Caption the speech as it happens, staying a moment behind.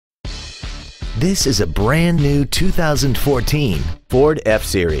This is a brand new 2014 Ford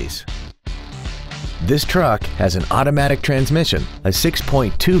F-Series. This truck has an automatic transmission, a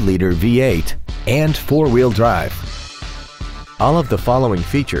 6.2-liter V8, and four-wheel drive. All of the following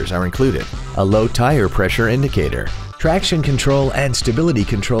features are included: a low tire pressure indicator, traction control and stability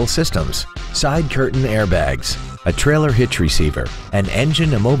control systems, side curtain airbags, a trailer hitch receiver, an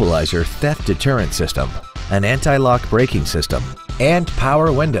engine immobilizer theft deterrent system, an anti-lock braking system, and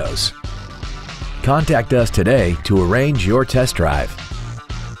power windows. Contact us today to arrange your test drive.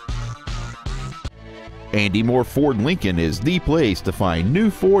 Andy Moore Ford Lincoln is the place to find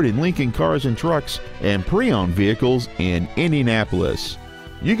new Ford and Lincoln cars and trucks and pre-owned vehicles in Indianapolis.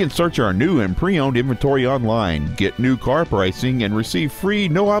 You can search our new and pre-owned inventory online, get new car pricing, and receive free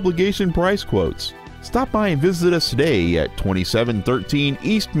no-obligation price quotes. Stop by and visit us today at 2713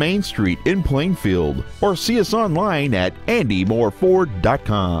 East Main Street in Plainfield, or see us online at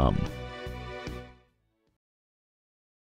andymoreford.com.